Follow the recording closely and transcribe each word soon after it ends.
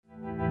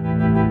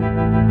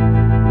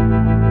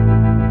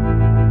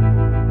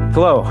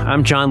Hello,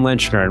 I'm John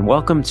Lynchner, and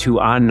welcome to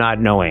On Not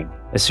Knowing,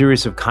 a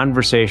series of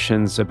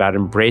conversations about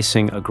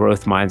embracing a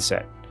growth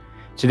mindset.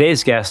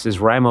 Today's guest is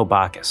Raimo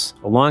Bakis,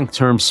 a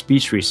long-term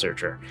speech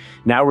researcher,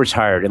 now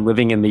retired and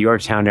living in the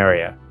Yorktown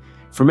area.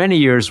 For many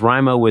years,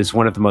 Raimo was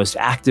one of the most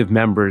active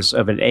members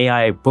of an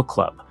AI book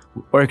club,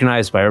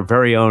 organized by our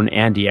very own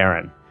Andy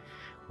Aaron.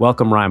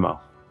 Welcome, Raimo.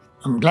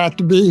 I'm glad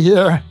to be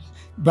here,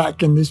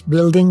 back in this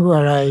building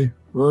where I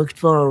worked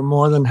for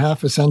more than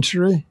half a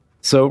century.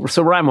 So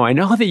Raimo, I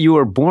know that you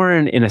were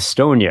born in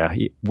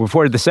Estonia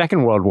before the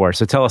Second World War,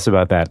 so tell us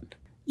about that.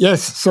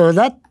 Yes, so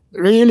that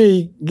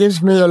really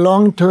gives me a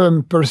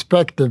long-term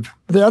perspective.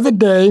 The other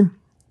day,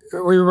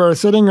 we were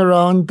sitting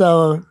around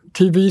our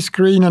TV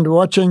screen and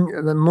watching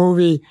the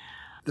movie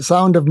The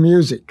Sound of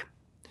Music.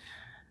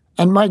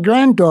 And my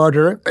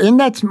granddaughter, in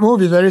that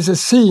movie, there is a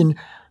scene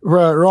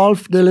where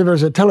Rolf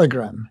delivers a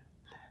telegram.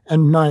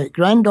 And my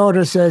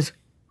granddaughter says,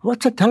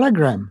 "What's a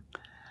telegram?"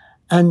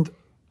 And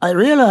I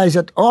realize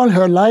that all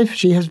her life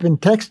she has been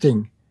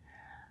texting.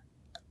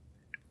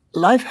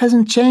 Life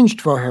hasn't changed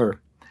for her.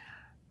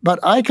 But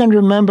I can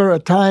remember a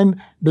time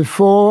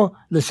before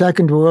the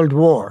Second World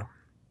War.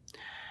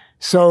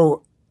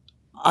 So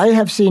I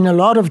have seen a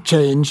lot of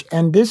change,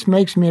 and this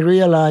makes me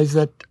realize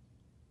that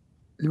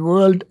the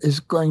world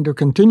is going to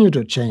continue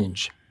to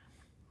change.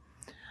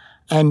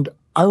 And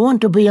I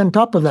want to be on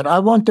top of that. I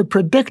want to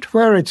predict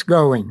where it's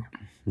going.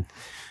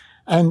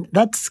 And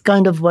that's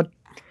kind of what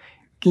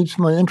keeps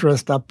my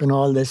interest up in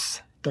all this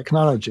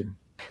technology.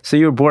 So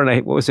you were born,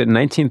 what was it,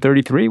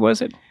 1933,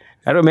 was it?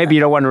 I don't know, maybe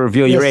you don't want to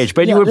reveal your age,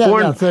 but you were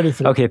born... Yeah,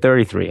 33. Okay,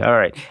 33, all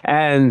right.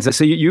 And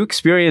so you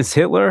experienced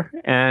Hitler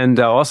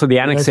and also the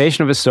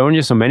annexation of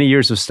Estonia, so many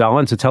years of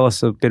Stalin. So tell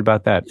us a bit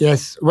about that.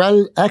 Yes,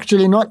 well,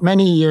 actually not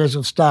many years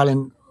of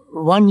Stalin.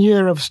 1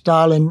 year of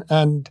Stalin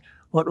and,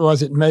 what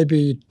was it,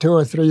 maybe 2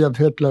 or 3 of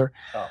Hitler.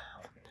 Oh.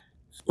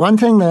 One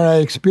thing that I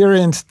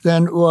experienced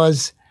then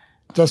was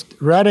just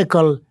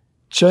radical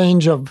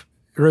change of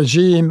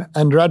regime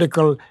and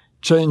radical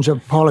change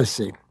of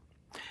policy.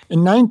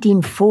 In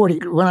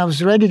 1940, when I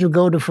was ready to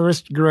go to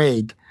first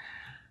grade,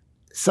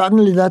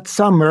 suddenly that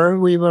summer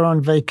we were on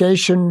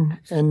vacation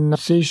in a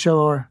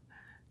seashore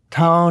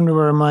town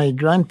where my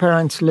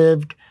grandparents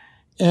lived,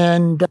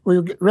 and we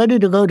were ready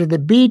to go to the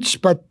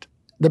beach, but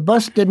the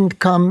bus didn't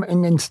come,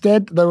 and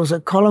instead there was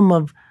a column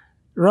of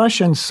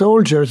Russian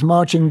soldiers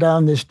marching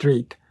down the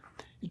street.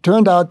 It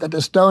turned out that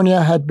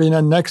Estonia had been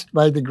annexed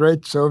by the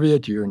great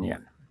Soviet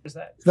Union.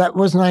 That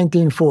was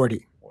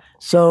 1940.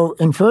 So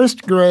in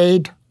first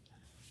grade,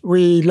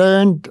 we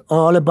learned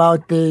all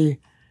about the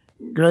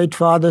great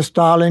father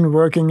Stalin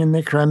working in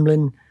the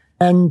Kremlin.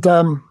 And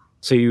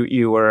so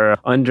you were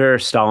under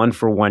Stalin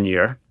for 1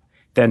 year,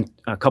 then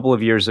a couple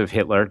of years of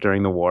Hitler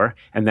during the war,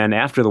 and then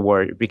after the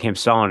war, it became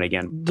Stalin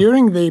again.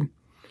 During the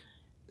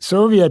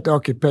Soviet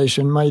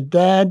occupation, my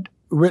dad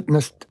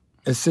witnessed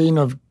a scene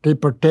of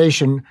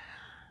deportation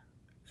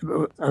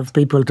of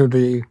people to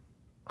the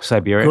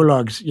Siberia?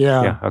 Gulags,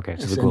 yeah. Yeah, okay,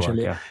 to the Gulag,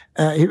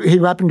 yeah. He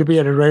happened to be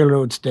at a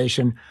railroad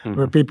station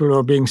where people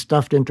were being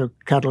stuffed into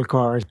cattle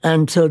cars.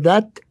 And so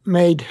that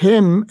made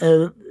him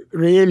a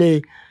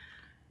really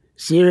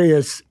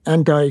serious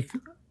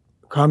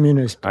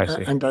anti-communist,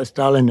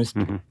 anti-Stalinist.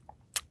 Mm-hmm.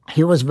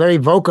 He was very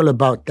vocal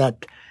about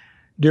that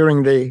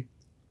during the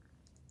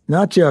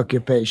Nazi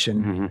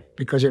occupation,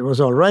 because it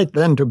was all right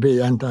then to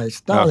be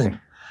anti-Stalin. Okay.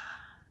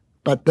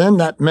 But then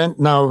that meant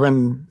now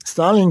when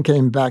Stalin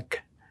came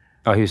back,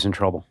 oh, he was in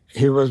trouble.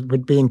 He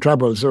would be in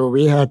trouble, so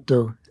we had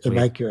to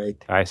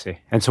evacuate. I see.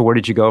 And so where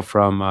did you go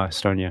from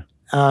Estonia?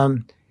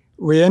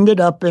 We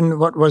ended up in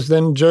what was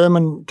then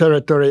German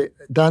territory,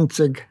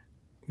 Danzig,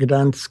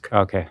 Gdansk.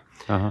 Okay.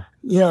 Uh-huh.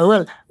 Yeah,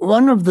 well,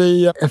 one of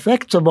the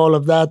effects of all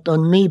of that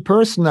on me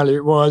personally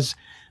was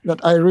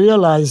that I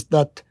realized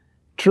that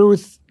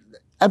truth,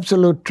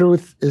 absolute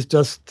truth, is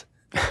just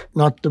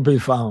not to be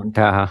found.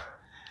 Uh-huh.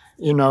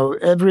 You know,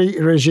 every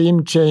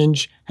regime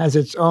change has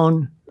its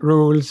own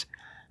rules,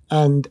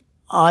 and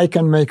I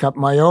can make up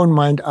my own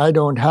mind. I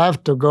don't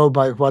have to go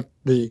by what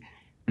the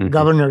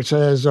governor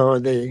says or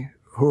the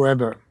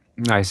whoever.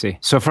 I see.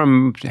 So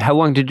from how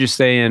long did you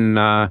stay in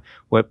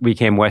what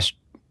became West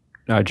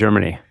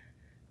Germany?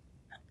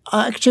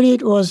 Actually,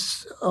 it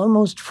was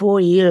almost 4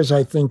 years,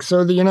 I think.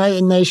 So the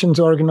United Nations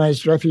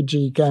organized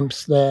refugee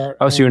camps there.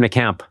 Oh, so you were in a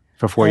camp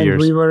for 4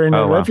 years. We were in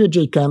a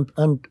refugee camp,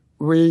 and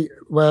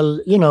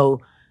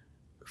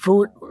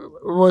food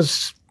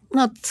was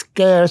not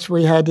scarce.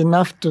 We had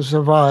enough to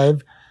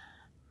survive.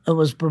 It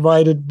was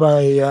provided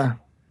by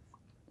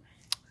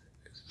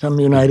some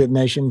United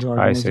Nations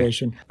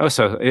organization. I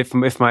see. Oh, so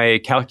if my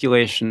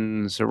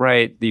calculations are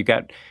right, you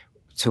got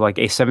to like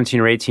 17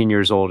 or 18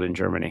 years old in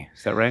Germany.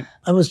 Is that right?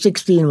 I was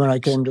 16 when I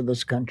came to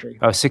this country.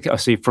 Oh, so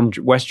from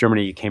West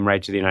Germany, you came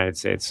right to the United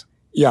States?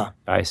 Yeah.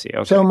 I see.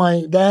 Okay. So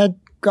my dad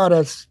got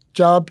a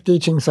job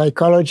teaching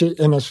psychology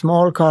in a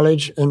small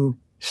college in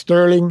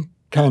Sterling,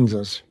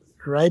 Kansas,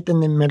 right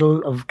in the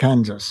middle of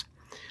Kansas,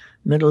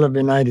 middle of the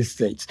United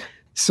States.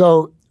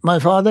 So my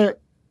father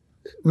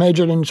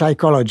majored in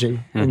psychology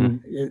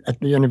at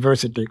the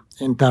university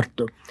in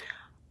Tartu.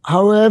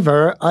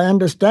 However, I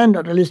understand, or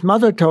at least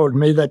Mother told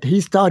me, that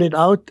he started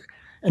out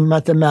in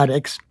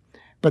mathematics,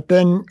 but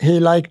then he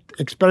liked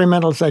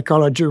experimental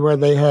psychology where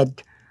they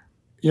had,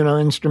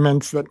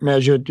 instruments that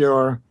measured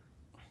your,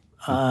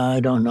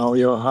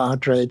 your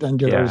heart rate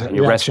and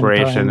your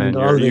respiration and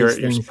all your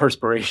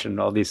perspiration,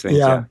 all these things.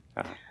 Yeah.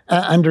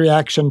 And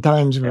reaction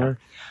times were.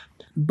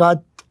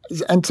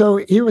 And so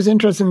he was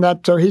interested in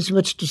that, so he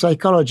switched to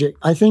psychology.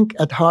 I think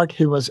at heart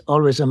he was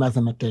always a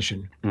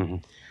mathematician. Mm-hmm.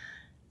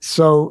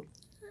 So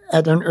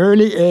at an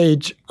early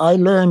age, I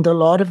learned a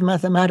lot of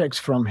mathematics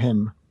from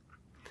him.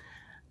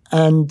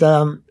 And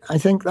I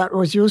think that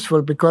was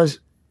useful because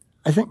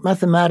I think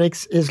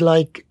mathematics is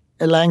like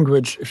a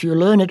language. If you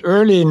learn it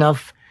early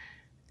enough,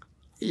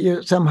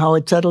 somehow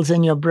it settles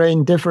in your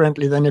brain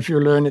differently than if you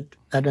learn it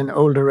at an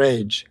older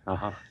age.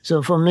 Uh-huh.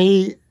 So for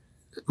me,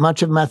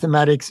 much of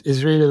mathematics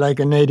is really like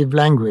a native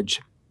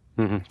language.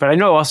 Mm-hmm. But I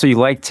know also you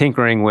like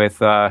tinkering with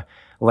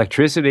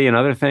electricity and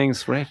other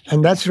things, right?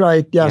 And that's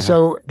right, yeah.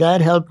 So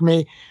Dad helped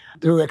me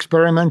do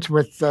experiments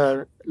with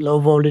low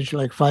voltage,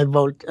 like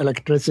 5-volt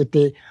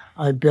electricity.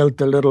 I built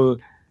a little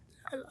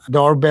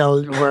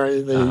doorbell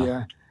where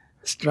the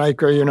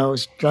striker,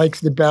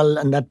 strikes the bell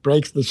and that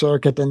breaks the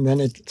circuit and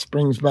then it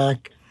springs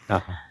back.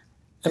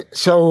 Uh-huh.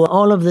 So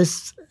all of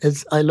this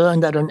I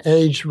learned at an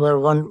age where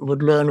one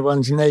would learn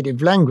one's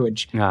native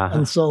language. Uh-huh.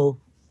 And so,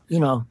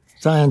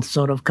 science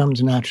sort of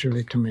comes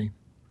naturally to me.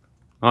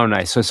 Oh,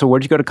 nice. So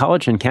where'd you go to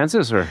college, in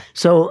Kansas? Or?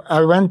 So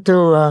I went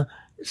to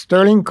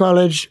Sterling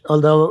College,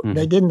 although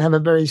they didn't have a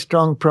very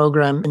strong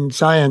program in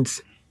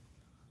science.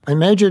 I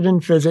majored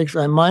in physics.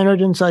 I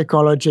minored in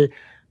psychology.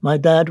 My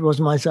dad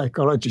was my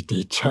psychology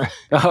teacher.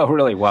 Oh,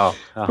 really? Wow.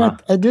 Uh-huh.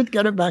 But I did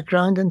get a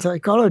background in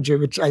psychology,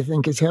 which I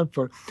think is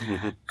helpful.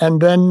 Mm-hmm.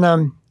 And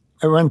then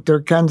I went to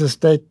Kansas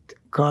State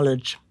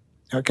College,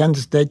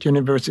 Kansas State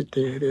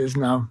University it is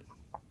now.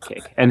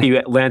 Okay. And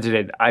you landed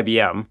at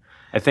IBM,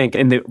 I think,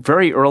 in the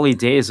very early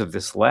days of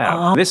this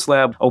lab. This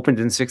lab opened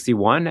in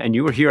 1961, and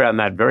you were here on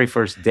that very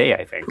first day,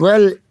 I think.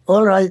 Well,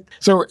 all right.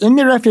 So in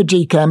the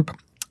refugee camp,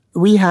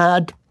 we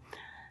had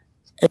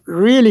a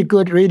really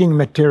good reading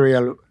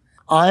material.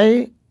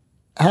 I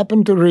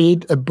happened to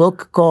read a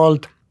book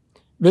called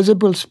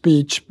Visible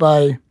Speech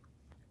by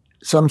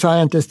some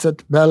scientists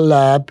at Bell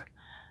Lab,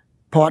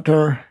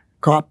 Potter,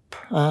 Kopp,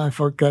 I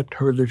forget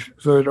who the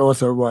third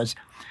author was.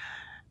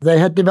 They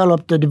had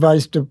developed a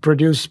device to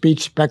produce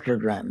speech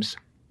spectrograms.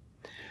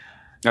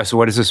 So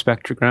what is a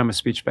spectrogram, a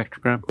speech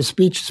spectrogram? A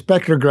speech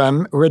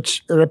spectrogram,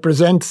 which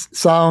represents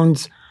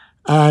sounds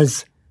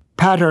as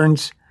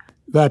patterns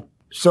that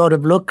sort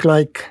of look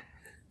like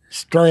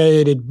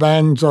striated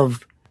bands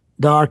of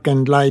dark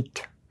and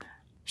light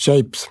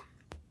shapes.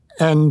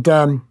 And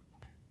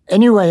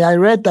anyway, I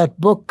read that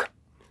book,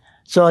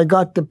 so I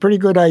got a pretty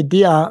good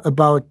idea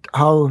about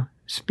how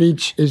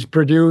speech is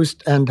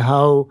produced and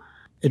how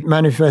it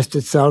manifests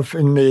itself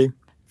in the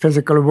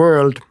physical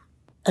world.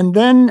 And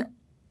then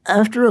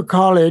after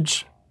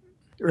college,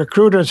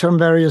 recruiters from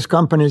various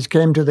companies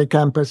came to the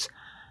campus,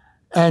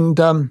 and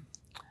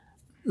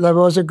there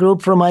was a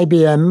group from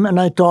IBM, and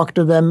I talked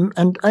to them,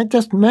 and I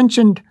just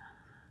mentioned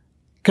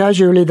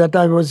casually that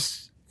I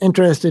was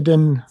interested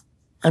in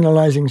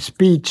analyzing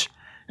speech.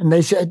 And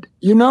they said,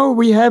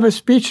 we have a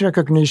speech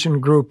recognition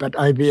group at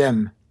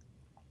IBM.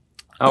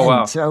 Oh, and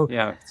wow. So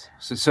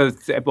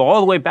all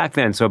the way back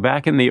then. So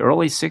back in the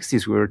early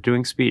 60s, we were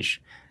doing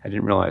speech. I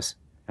didn't realize.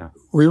 Yeah.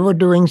 We were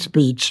doing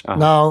speech. Uh-huh.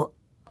 Now,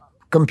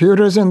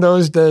 computers in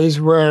those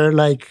days were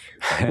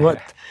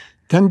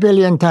 10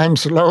 billion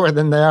times slower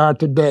than they are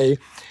today.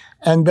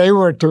 And they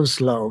were too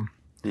slow.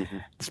 Mm-hmm.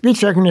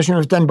 Speech recognition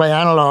was done by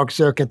analog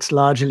circuits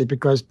largely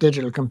because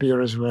digital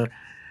computers were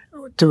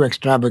too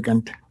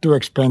extravagant, too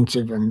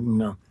expensive,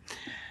 and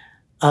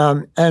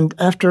and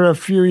after a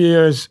few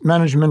years,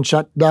 management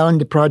shut down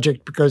the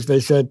project because they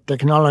said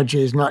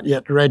technology is not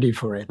yet ready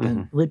for it. Mm-hmm.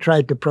 And we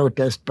tried to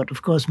protest, but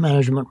of course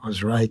management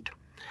was right.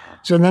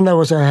 So then there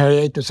was a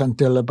hiatus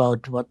until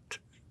about, the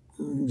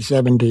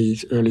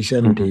 70s, early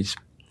 70s.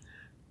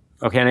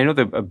 Mm-hmm. Okay, and I know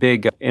a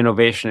big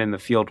innovation in the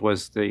field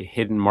was the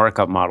hidden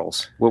Markov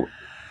models.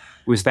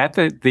 Was that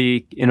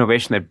the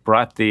innovation that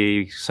brought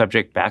the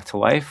subject back to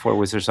life, or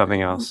was there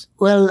something else?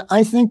 Well,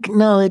 I think,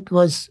 no,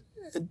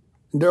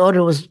 the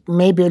order was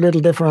maybe a little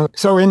different.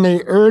 So in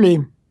the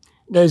early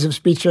days of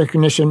speech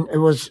recognition, it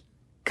was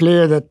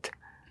clear that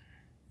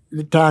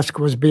the task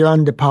was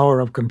beyond the power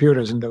of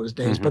computers in those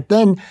days. Mm-hmm. But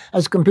then,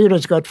 as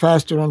computers got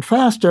faster and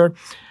faster,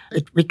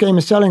 it became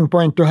a selling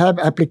point to have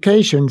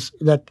applications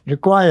that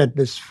required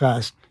this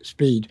fast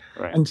speed.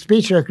 Right. And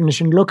speech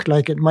recognition looked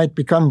like it might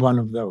become one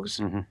of those.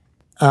 Mm-hmm.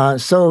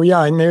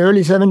 In the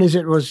early 70s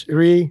it was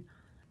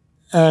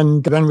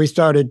and then we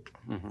started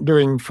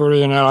doing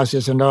Fourier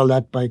analysis and all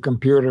that by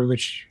computer,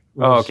 which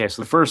was... Oh, okay.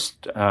 So the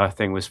first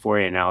thing was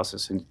Fourier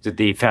analysis and did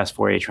the fast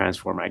Fourier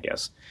transform, I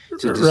guess,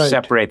 to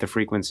separate the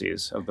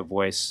frequencies of the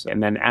voice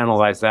and then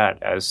analyze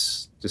that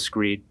as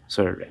discrete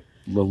sort of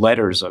the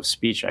letters of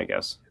speech, I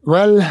guess.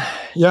 Well,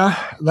 yeah,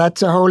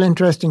 that's a whole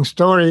interesting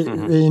story.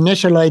 Mm-hmm. The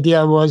initial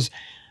idea was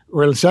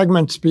we'll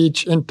segment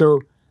speech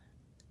into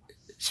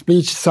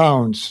speech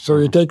sounds. So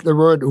you take the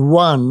word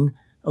one,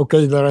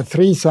 okay, there are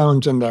 3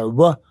 sounds in there,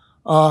 w,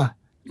 a,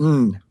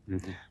 n.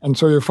 And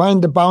so you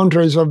find the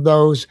boundaries of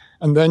those,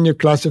 and then you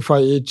classify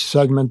each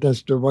segment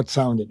as to what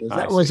sound it is.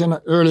 That was an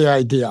early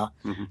idea.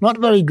 Not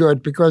very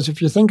good, because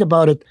if you think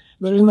about it,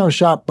 there is no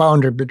sharp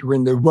boundary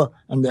between the w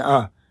and the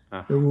a.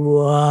 The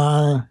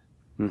w.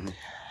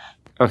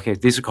 Okay,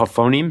 these are called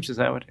phonemes, is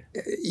that what?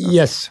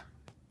 Yes,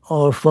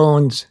 or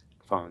phones.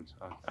 Phones,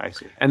 oh, I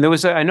see. And there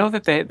was, I know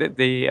that at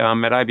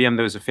IBM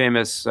there was a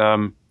famous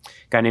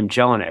guy named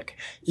Jelinek.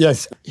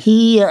 Yes,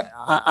 he,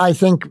 I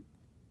think,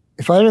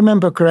 if I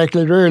remember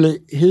correctly, really,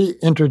 he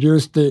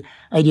introduced the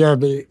idea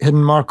of the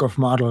hidden Markov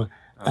model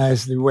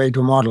as the way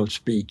to model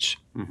speech.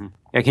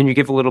 Yeah, can you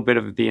give a little bit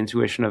of the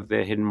intuition of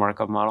the hidden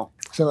Markov model?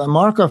 So a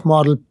Markov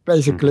model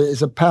basically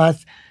is a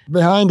path.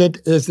 Behind it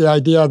is the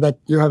idea that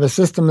you have a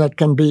system that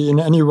can be in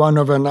any one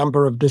of a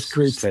number of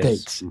discrete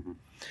states.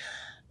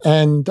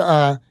 And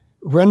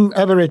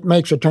whenever it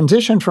makes a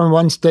transition from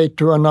one state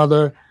to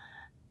another,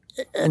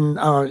 in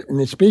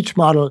the speech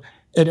model,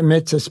 it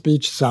emits a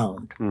speech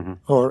sound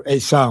or a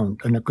sound,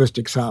 an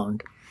acoustic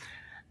sound.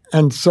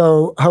 And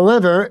so,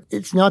 however,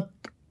 it's not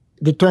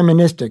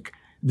deterministic.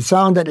 The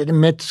sound that it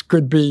emits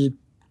could be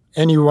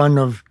any one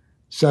of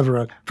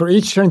several. For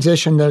each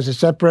transition, there's a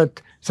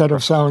separate set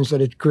of sounds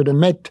that it could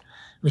emit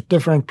with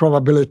different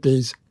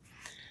probabilities.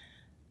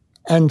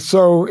 And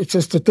so it's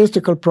a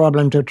statistical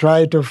problem to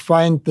try to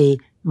find the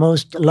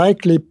most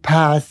likely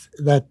path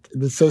that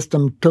the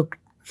system took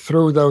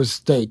through those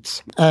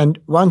states. And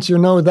once you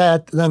know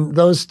that, then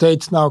those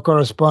states now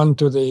correspond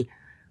to the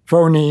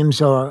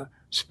phonemes or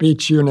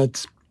speech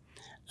units.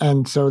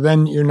 And so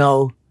then you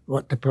know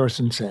what the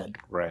person said.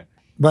 Right.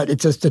 But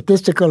it's a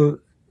statistical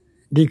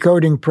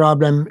decoding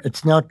problem.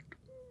 It's not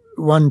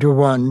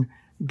one-to-one.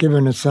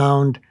 Given a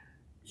sound,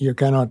 you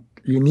cannot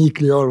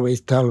uniquely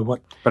always tell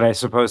what. But I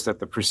suppose that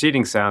the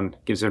preceding sound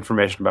gives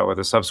information about what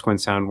the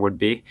subsequent sound would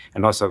be,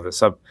 and also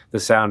the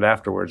sound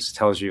afterwards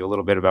tells you a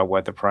little bit about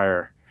what the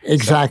prior.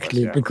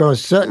 Exactly,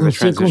 because certain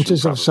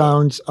sequences of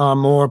sounds are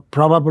more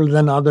probable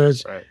than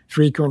others. Right.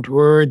 Frequent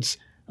words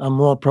are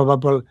more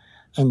probable.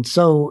 And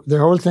so the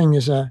whole thing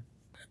is a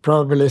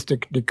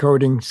probabilistic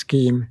decoding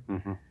scheme.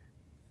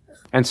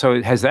 And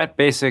so has that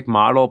basic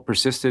model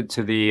persisted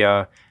to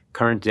the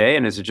current day?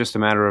 And is it just a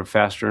matter of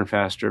faster and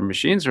faster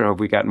machines, or have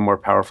we gotten more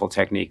powerful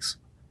techniques?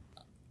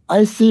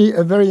 I see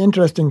a very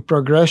interesting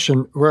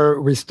progression where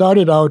we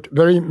started out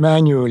very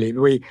manually.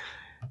 We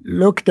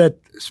looked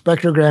at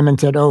spectrogram and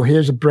said, oh,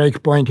 here's a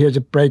break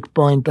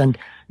point, and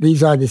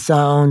these are the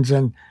sounds.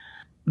 And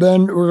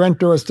then we went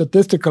to a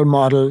statistical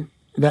model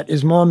that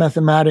is more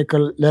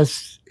mathematical,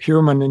 less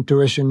human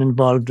intuition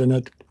involved in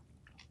it.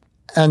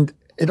 And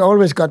it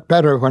always got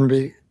better when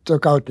we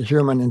took out the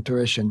human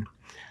intuition.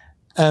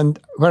 And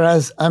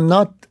whereas I'm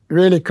not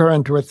really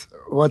current with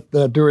what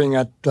they're doing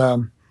at,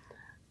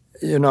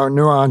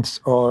 Nuance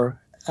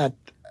or at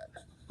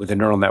with the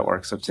neural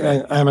networks of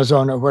today,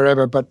 Amazon or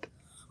wherever, but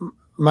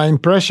my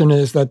impression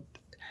is that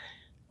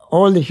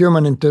all the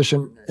human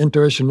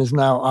intuition is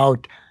now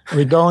out.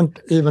 We don't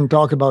even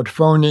talk about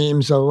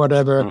phonemes or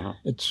whatever.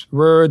 It's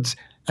words,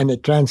 and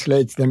it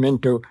translates them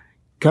into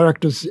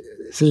character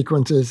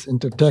sequences,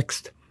 into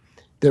text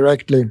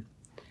directly.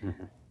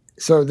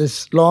 So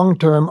this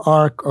long-term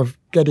arc of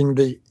getting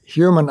the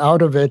human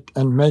out of it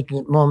and making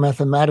it more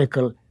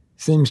mathematical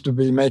seems to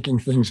be making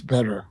things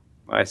better.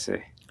 I see.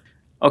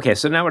 Okay,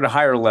 so now at a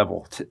higher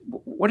level,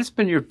 what has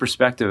been your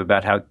perspective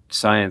about how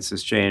science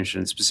has changed,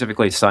 and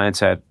specifically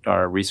science at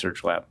our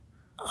research lab?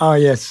 Oh,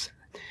 yes.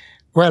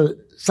 Well,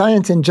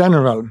 science in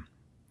general.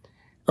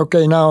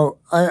 Okay, now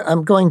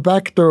I'm going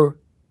back to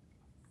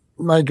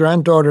my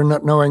granddaughter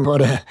not knowing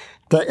what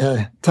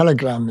a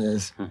telegram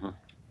is.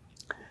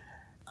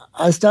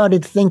 I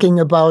started thinking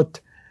about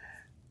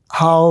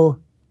how,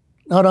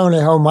 not only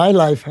how my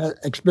life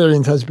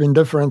experience has been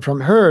different from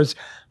hers,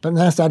 but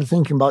then I started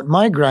thinking about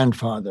my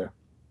grandfather.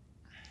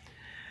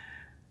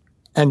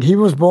 And he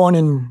was born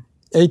in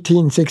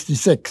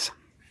 1866.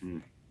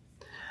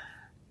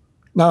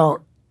 Now,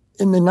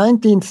 in the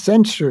 19th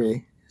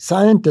century,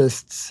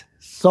 scientists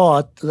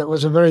thought that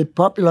was a very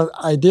popular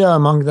idea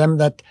among them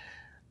that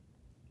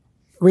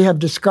we have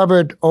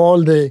discovered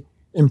all the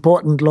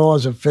important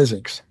laws of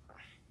physics.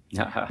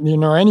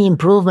 Any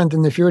improvement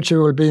in the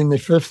future will be in the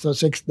 5th or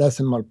 6th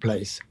decimal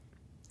place.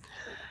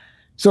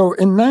 So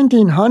in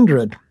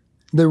 1900,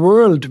 the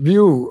world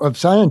view of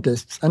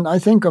scientists, and I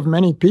think of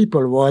many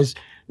people, was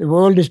the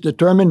world is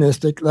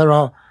deterministic. There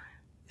are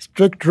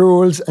strict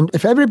rules, and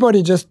if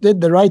everybody just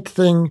did the right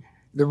thing,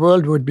 the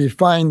world would be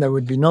fine. There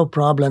would be no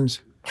problems,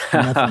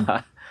 nothing.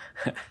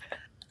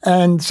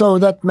 And so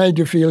that made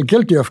you feel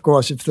guilty, of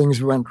course, if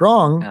things went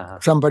wrong.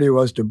 Somebody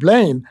was to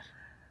blame.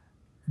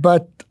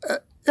 But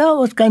it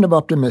was kind of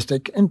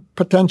optimistic, and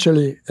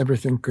potentially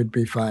everything could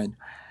be fine.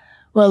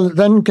 Well,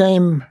 then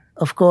came,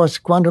 of course,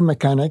 quantum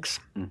mechanics,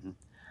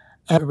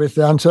 and with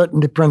the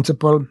uncertainty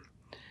principle.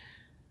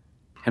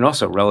 And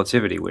also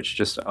relativity, which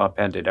just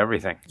upended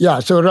everything. Yeah,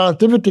 so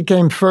relativity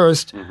came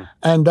first,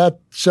 and that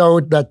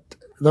showed that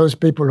those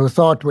people who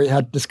thought we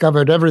had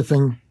discovered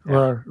everything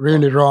were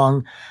really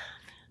wrong.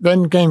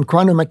 Then came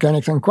quantum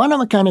mechanics, and quantum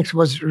mechanics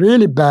was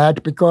really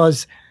bad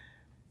because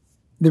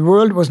the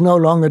world was no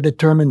longer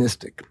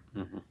deterministic.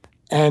 Mm-hmm.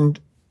 And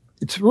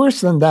it's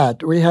worse than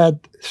that. We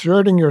had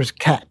Schrödinger's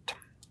cat.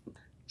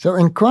 So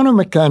in quantum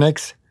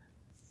mechanics,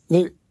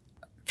 the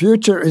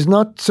future is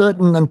not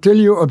certain until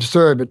you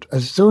observe it.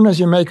 As soon as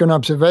you make an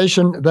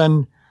observation,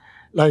 then,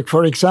 like,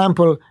 for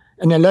example,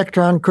 an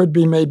electron could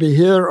be maybe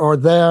here or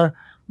there,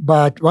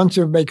 but once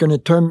you make a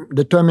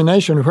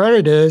determination where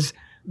it is,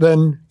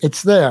 then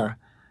it's there.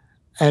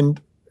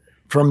 And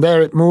from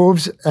there it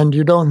moves, and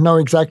you don't know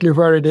exactly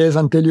where it is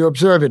until you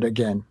observe it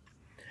again.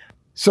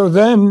 So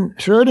then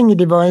Schrödinger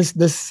devised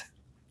this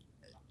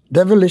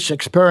devilish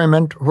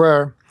experiment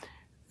where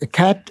a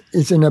cat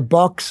is in a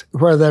box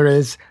where there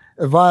is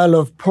a vial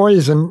of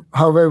poison,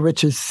 however,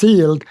 which is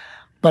sealed,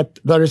 but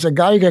there is a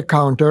Geiger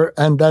counter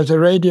and there's a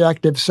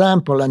radioactive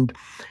sample. And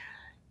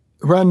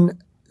when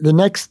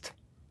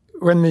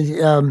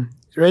the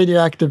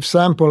radioactive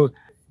sample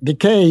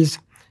decays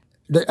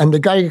and the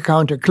Geiger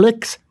counter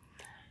clicks,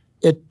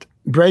 it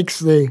breaks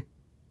the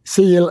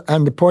seal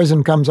and the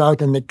poison comes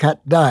out and the cat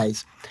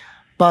dies.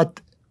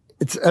 But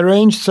it's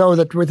arranged so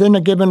that within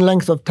a given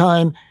length of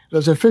time,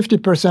 there's a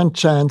 50%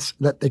 chance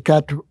that the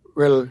cat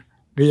will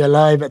be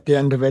alive at the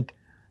end of it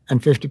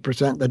and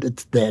 50% that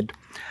it's dead.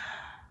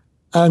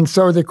 And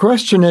so the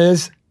question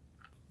is,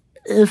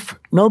 if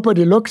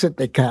nobody looks at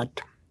the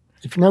cat,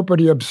 if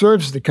nobody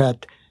observes the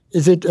cat,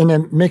 is it in a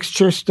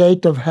mixture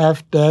state of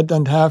half dead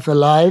and half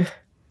alive?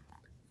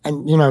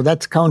 And,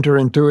 that's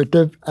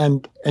counterintuitive.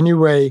 And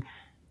anyway,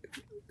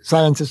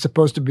 science is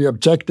supposed to be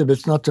objective.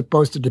 It's not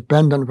supposed to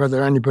depend on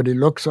whether anybody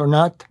looks or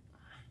not.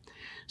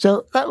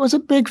 So that was a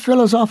big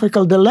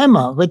philosophical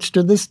dilemma, which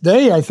to this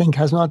day, I think,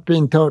 has not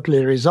been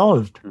totally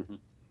resolved. Mm-hmm.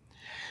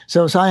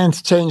 So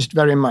science changed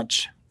very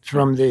much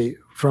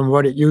from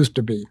what it used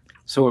to be.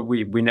 So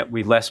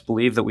we less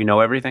believe that we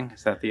know everything?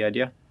 Is that the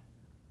idea?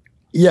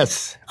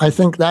 Yes, I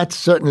think that's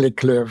certainly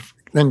clear.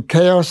 Then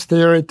chaos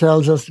theory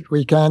tells us that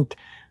we can't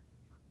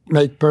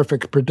make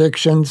perfect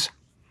predictions.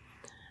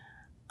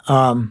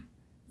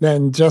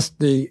 Then just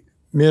the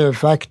mere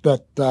fact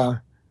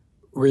that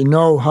we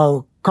know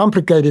how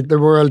complicated the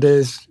world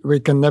is, we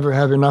can never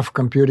have enough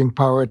computing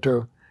power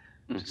to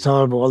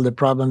solve all the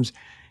problems.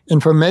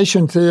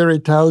 Information theory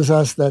tells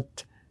us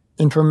that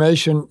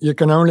you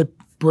can only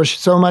push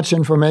so much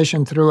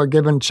information through a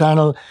given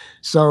channel,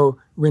 so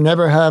we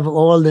never have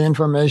all the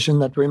information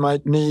that we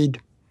might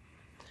need.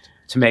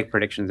 To make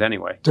predictions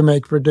anyway.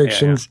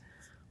 Yeah.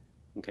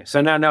 Okay,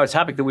 so now a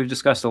topic that we've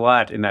discussed a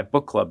lot in that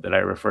book club that I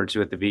referred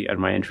to at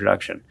my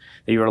introduction,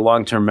 that you're a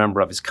long-term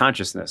member of, is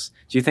consciousness.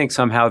 Do you think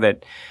somehow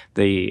that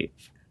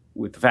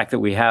with the fact that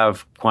we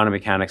have quantum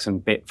mechanics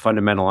and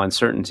fundamental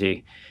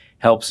uncertainty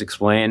helps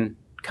explain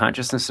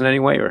consciousness in any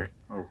way? Or?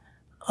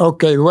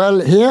 Okay, well,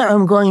 here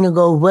I'm going to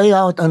go way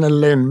out on a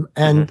limb.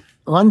 And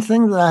one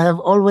thing that I have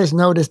always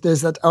noticed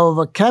is that our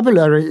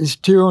vocabulary is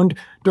tuned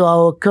to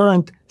our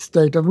current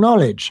state of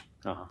knowledge.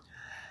 Uh-huh.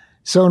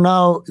 So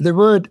now the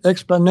word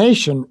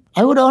explanation,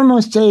 I would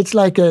almost say it's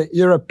like a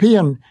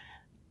European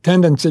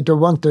tendency to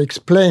want to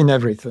explain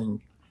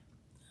everything.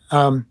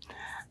 I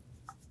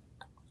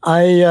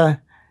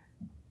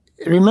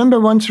remember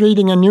once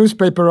reading a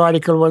newspaper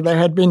article where there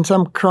had been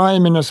some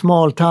crime in a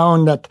small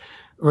town that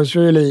was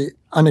really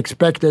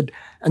unexpected.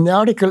 And the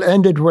article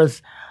ended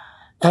with,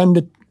 and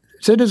the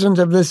citizens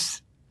of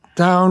this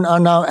town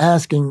are now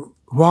asking,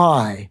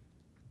 why?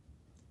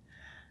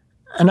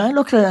 And I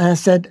looked at it and I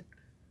said,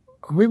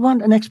 we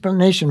want an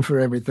explanation for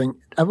everything.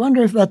 I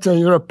wonder if that's a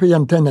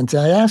European tendency.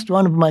 I asked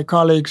one of my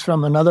colleagues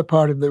from another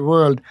part of the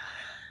world,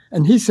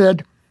 and he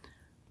said,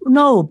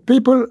 no,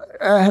 people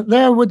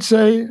there would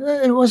say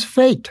it was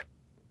fate.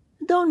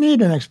 You don't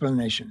need an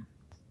explanation.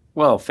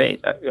 Well,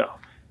 fate,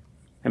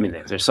 I mean,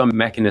 there's some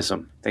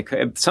mechanism,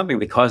 something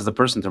that caused the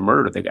person to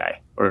murder the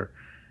guy, or...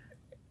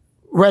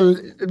 Well,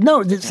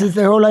 no, this is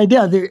the whole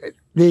idea.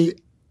 The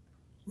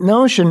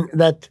notion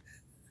that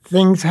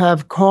things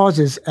have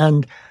causes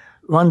and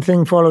one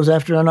thing follows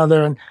after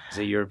another. And it's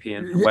a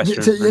European,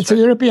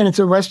 Western... It's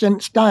a Western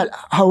style.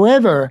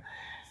 However,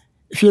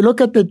 if you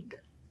look at the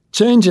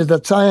changes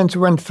that science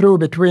went through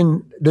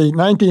between the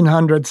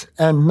 1900s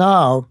and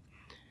now,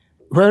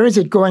 where is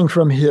it going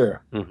from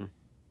here? Mm-hmm.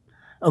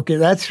 Okay,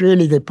 that's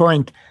really the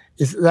point.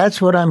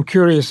 That's what I'm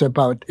curious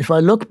about. If I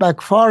look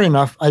back far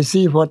enough, I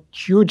see what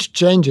huge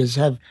changes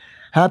have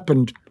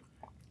happened.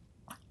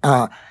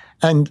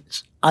 And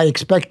I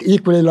expect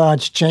equally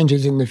large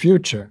changes in the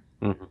future.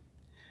 Mm-hmm.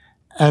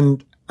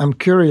 And I'm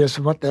curious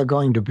what they're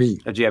going to be.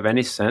 Do you have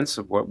any sense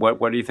of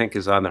what do you think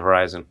is on the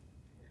horizon?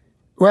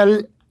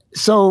 Well,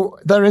 so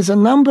there is a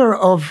number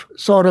of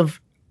sort of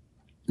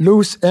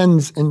loose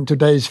ends in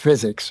today's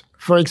physics.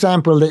 For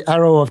example, the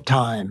arrow of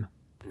time,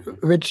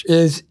 which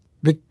is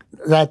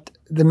that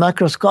the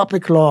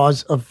macroscopic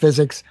laws of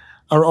physics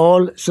are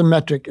all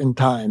symmetric in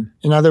time.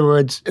 In other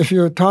words, if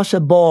you toss a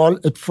ball,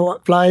 it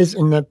flies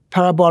in a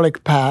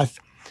parabolic path,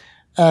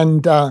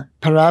 and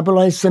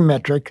parabola is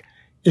symmetric.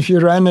 if you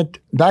ran it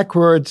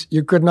backwards,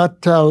 you could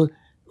not tell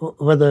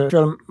whether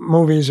the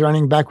movie is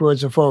running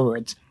backwards or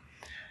forwards,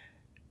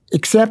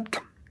 except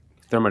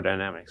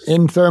thermodynamics.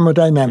 In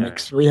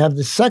thermodynamics. Yeah. We have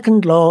the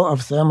second law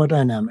of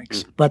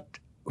thermodynamics. But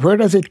where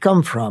does it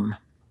come from?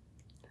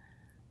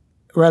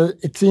 Well,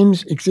 it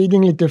seems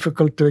exceedingly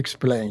difficult to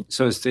explain.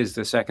 So is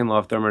the second law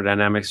of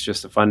thermodynamics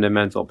just a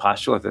fundamental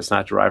postulate that's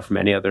not derived from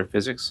any other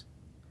physics?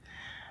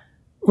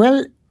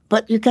 Well,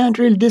 but you can't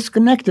really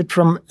disconnect it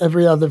from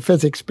every other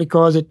physics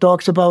because it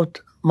talks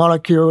about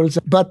molecules.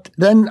 But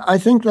then I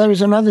think there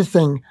is another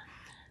thing.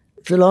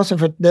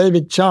 Philosopher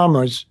David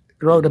Chalmers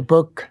wrote a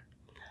book,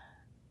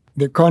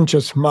 The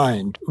Conscious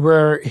Mind,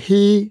 where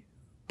he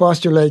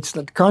postulates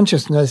that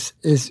consciousness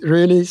is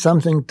really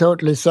something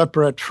totally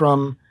separate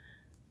from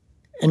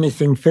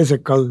anything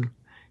physical.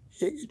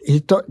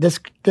 He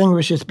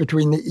distinguishes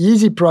between the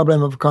easy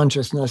problem of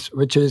consciousness,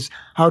 which is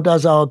how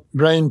does our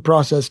brain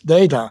process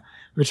data,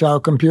 which our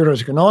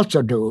computers can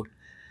also do,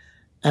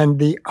 and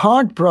the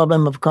hard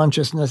problem of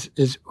consciousness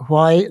is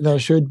why there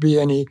should be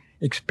any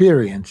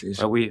experiences.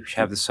 But we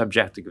have the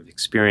subjective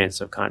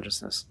experience of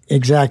consciousness.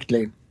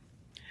 Exactly.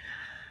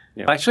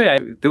 Yeah.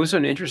 Actually, there was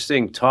an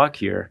interesting talk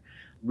here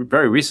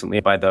very recently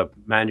by the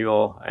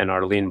Manuel and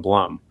Arlene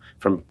Blum,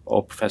 from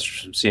all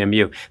professors from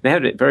CMU. They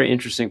had a very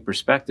interesting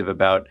perspective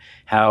about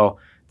how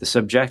the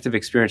subjective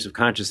experience of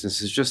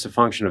consciousness is just a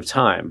function of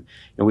time.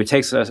 And it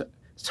takes us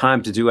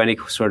time to do any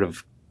sort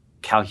of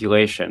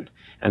calculation.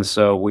 And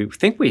so we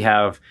think we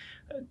have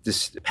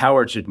this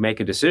power to make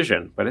a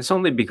decision, but it's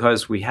only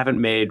because we haven't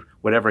made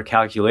whatever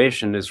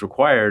calculation is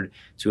required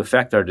to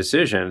affect our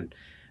decision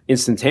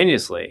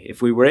instantaneously.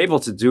 If we were able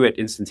to do it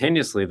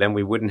instantaneously, then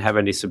we wouldn't have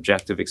any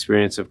subjective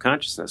experience of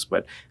consciousness.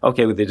 But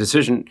okay, with the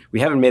decision, we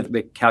haven't made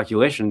the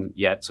calculation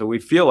yet, so we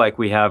feel like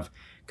we have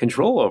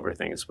control over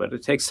things. But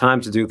it takes time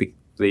to do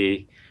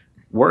the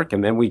work,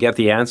 and then we get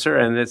the answer.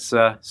 And it's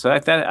so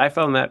I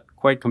found that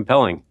quite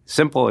compelling,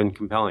 simple and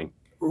compelling.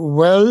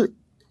 Well,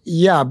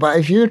 yeah, but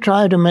if you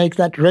try to make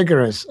that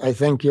rigorous, I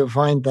think you'll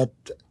find that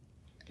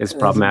it's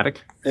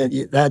problematic.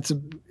 That's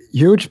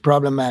huge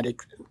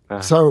problematic.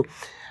 So.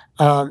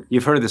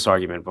 You've heard this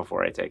argument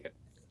before, I take it.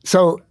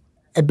 So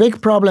a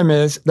big problem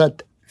is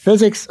that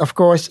physics, of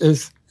course,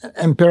 is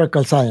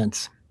empirical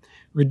science.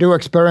 We do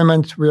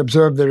experiments, we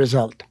observe the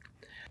result.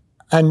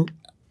 And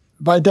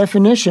by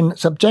definition,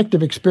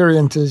 subjective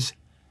experiences,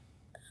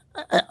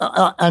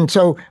 and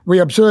so we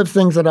observe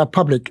things that are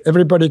public.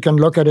 Everybody can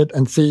look at it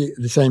and see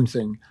the same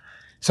thing.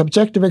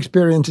 Subjective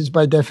experiences,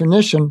 by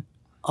definition,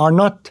 are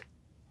not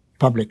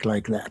public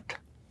like that.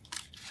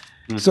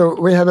 So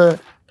we have a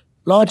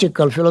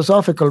logical,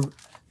 philosophical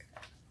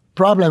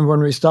problem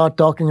when we start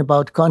talking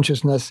about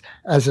consciousness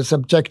as a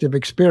subjective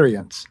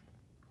experience.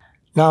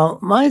 Now,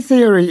 my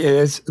theory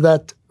is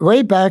that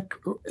way back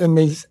in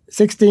the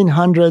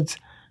 1600s,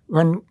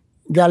 when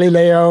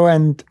Galileo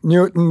and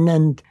Newton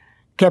and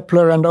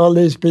Kepler and all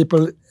these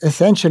people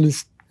essentially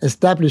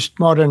established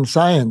modern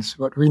science,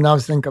 what we now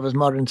think of as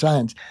modern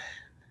science,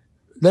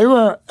 they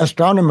were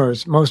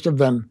astronomers, most of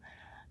them,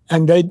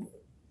 and they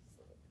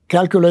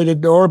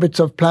calculated the orbits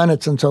of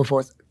planets and so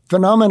forth.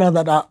 Phenomena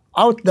that are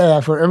out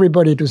there for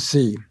everybody to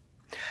see.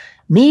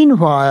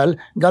 Meanwhile,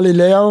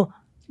 Galileo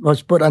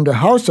was put under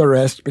house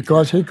arrest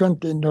because he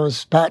continued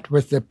spat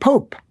with the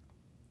Pope.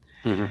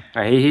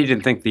 Mm-hmm. He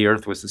didn't think the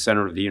Earth was the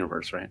center of the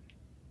universe, right?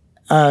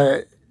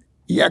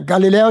 Yeah,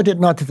 Galileo did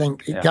not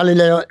think. Yeah.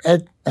 Galileo,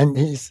 and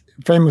he's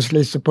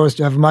famously supposed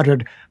to have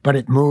muttered, but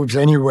it moves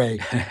anyway,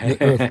 the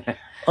Earth.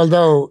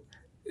 Although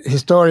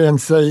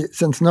historians say,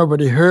 since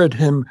nobody heard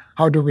him,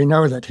 how do we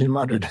know that he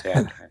muttered?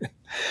 Yeah.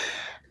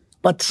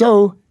 But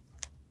so,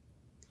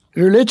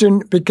 religion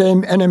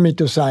became enemy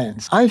to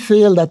science. I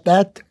feel that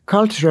that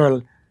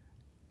cultural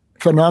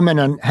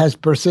phenomenon has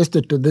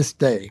persisted to this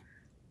day.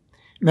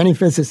 Many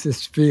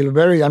physicists feel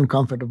very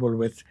uncomfortable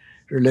with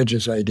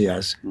religious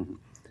ideas. Mm-hmm.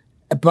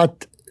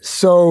 But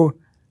so,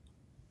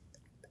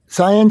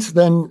 science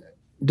then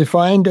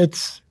defined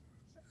its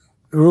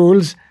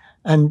rules,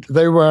 and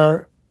they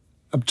were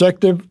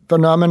objective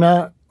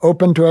phenomena,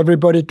 open to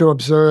everybody to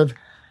observe,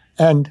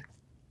 and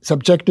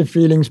subjective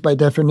feelings, by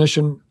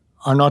definition,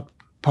 are not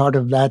part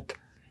of that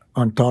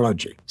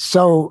ontology.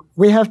 So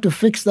we have to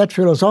fix that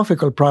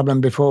philosophical problem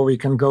before we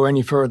can go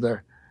any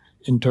further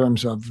in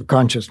terms of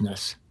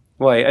consciousness.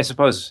 Well, I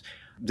suppose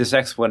this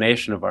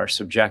explanation of our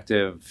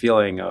subjective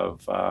feeling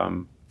of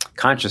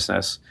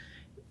consciousness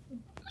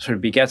sort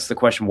of begets the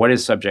question, what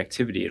is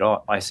subjectivity at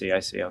all? I see.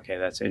 Okay,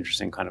 that's an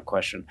interesting kind of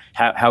question.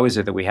 How is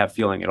it that we have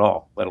feeling at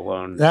all, let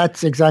alone...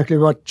 That's exactly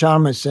what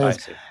Chalmers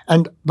says.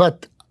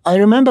 But I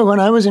remember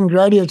when I was in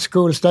graduate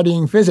school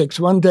studying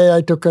physics, one day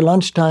I took a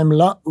lunchtime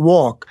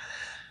walk.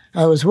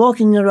 I was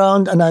walking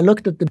around and I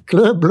looked at the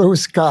clear blue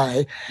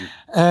sky,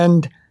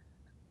 and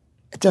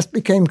it just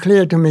became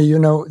clear to me,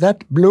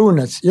 that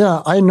blueness.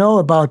 Yeah, I know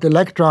about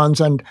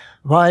electrons and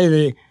why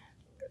the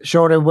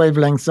shorter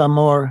wavelengths are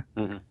more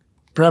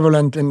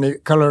prevalent in the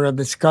color of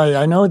the sky.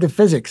 I know the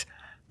physics,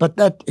 but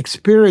that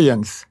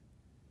experience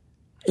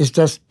is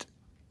just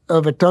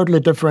of a totally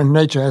different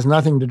nature, has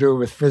nothing to do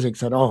with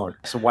physics at all.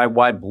 So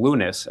why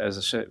blueness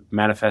as a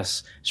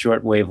manifests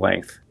short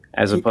wavelength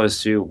as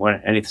opposed to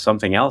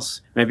something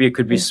else? Maybe it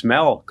could be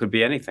smell, could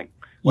be anything.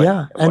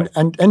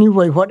 And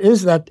anyway, what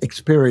is that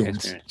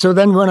experience? So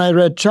then when I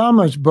read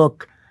Chalmers'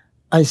 book,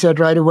 I said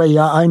right away,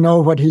 yeah, I know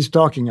what he's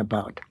talking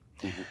about.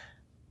 Mm-hmm.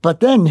 But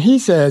then he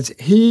says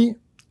he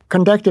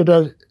conducted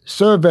a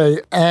survey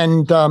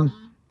and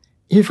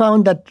he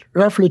found that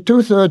roughly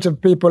 2/3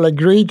 of people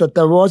agreed that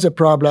there was a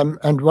problem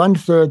and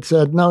 1/3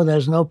 said, no,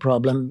 there's no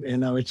problem.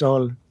 It's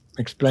all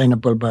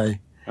explainable by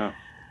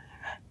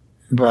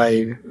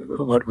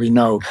what we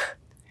know.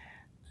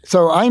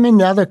 So I'm in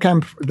the other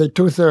camp, the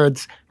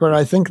 2/3, where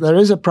I think there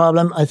is a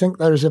problem. I think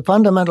there is a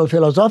fundamental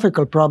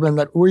philosophical problem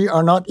that we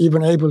are not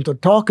even able to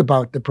talk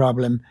about the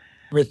problem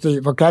with the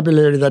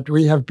vocabulary that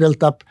we have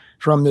built up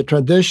from the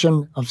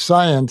tradition of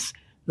science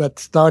that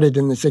started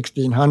in the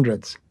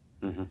 1600s.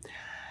 Mm-hmm.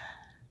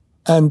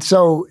 And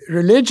so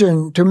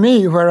religion, to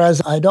me,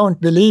 whereas I don't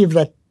believe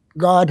that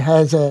God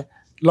has a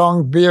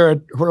long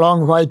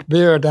white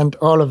beard and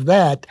all of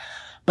that,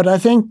 but I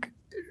think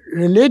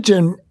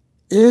religion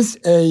is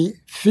a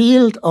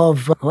field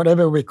of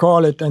whatever we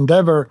call it,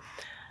 endeavor,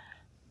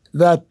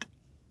 that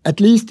at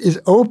least is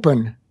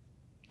open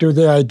to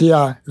the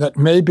idea that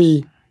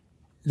maybe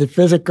the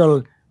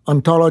physical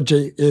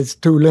ontology is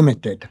too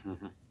limited.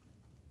 Mm-hmm.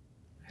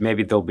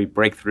 Maybe there'll be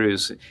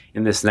breakthroughs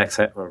in this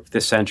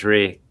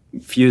century,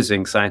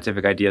 fusing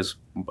scientific ideas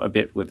a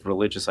bit with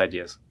religious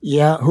ideas.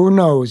 Yeah, who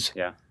knows?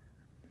 Yeah.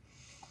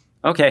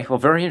 Okay, well,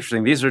 very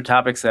interesting. These are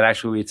topics that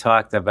actually we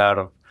talked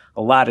about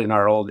a lot in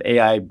our old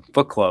AI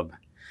book club.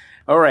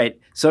 All right,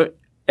 so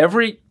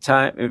every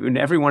time, in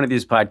every one of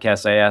these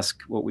podcasts, I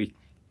ask what we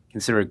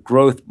consider a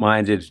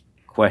growth-minded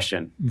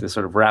question to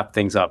sort of wrap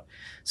things up.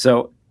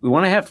 So we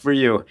want to have for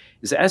you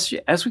is as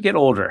we get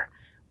older,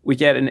 we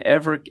get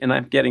and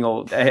I'm getting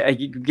old, I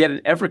get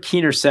an ever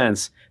keener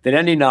sense that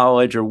any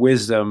knowledge or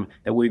wisdom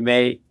that we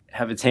may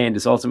have attained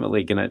is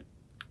ultimately going to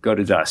go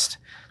to dust.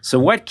 So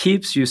what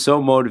keeps you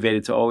so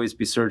motivated to always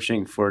be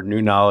searching for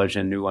new knowledge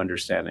and new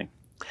understanding?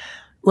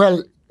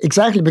 Well,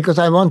 exactly, because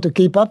I want to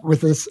keep up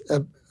with this.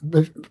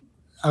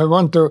 I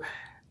want to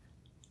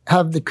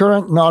have the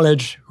current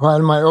knowledge while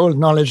my old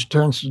knowledge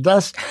turns to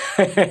dust.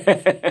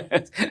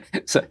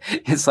 So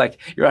it's like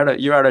you're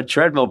on a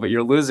treadmill, but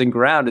you're losing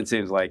ground, it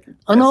seems like.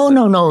 Oh,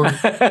 no.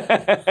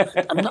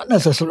 I'm not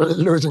necessarily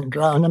losing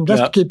ground. I'm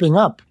just keeping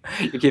up.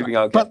 You're keeping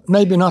up. But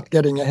maybe not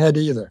getting ahead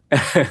either.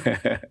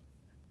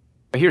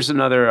 Here's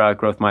another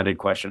growth-minded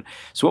question.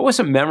 So what was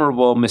a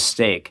memorable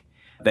mistake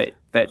that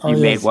you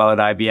made while at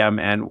IBM,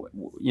 and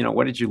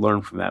what did you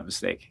learn from that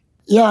mistake?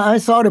 Yeah, I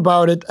thought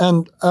about it,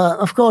 and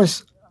of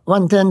course,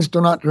 one tends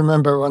to not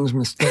remember one's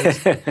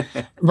mistakes.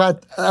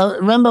 But I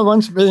remember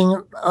once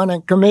being on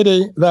a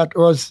committee that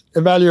was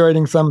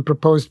evaluating some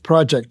proposed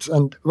projects,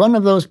 and one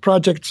of those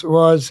projects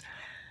was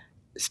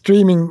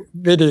streaming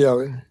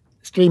digital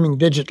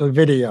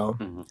video.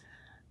 Mm-hmm.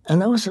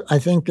 And that was, I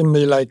think, in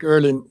the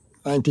early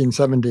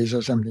 1970s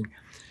or something.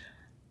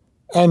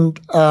 And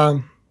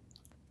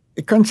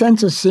the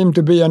consensus seemed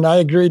to be, and I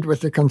agreed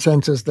with the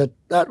consensus,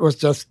 that was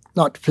just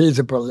not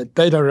feasible. The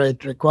data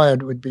rate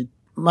required would be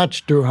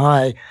much too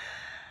high.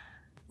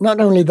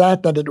 Not only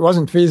that it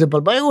wasn't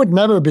feasible, but it would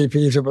never be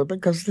feasible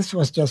because this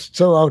was just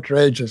so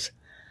outrageous.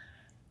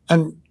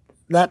 And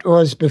that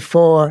was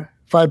before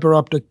fiber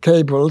optic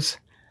cables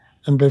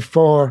and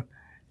before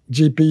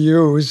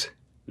GPUs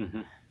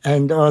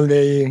and all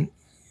the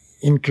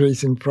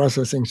increase in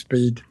processing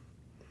speed.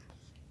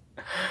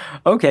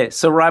 Okay,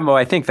 so Raimo,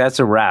 I think that's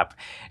a wrap.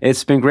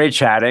 It's been great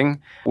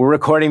chatting. We're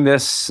recording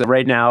this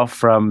right now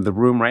from the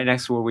room right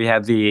next to where we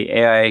had the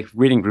AI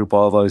reading group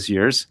all those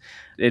years.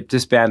 It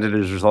disbanded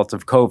as a result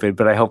of COVID,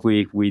 but I hope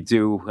we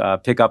do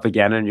pick up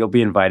again and you'll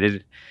be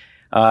invited.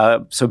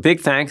 So big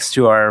thanks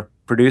to our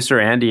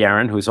producer, Andy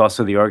Aaron, who's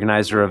also the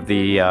organizer of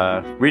the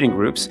reading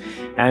groups,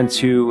 and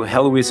to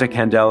Heloisa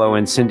Candello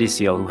and Cindy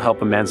Seal, who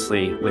help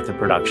immensely with the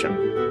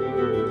production.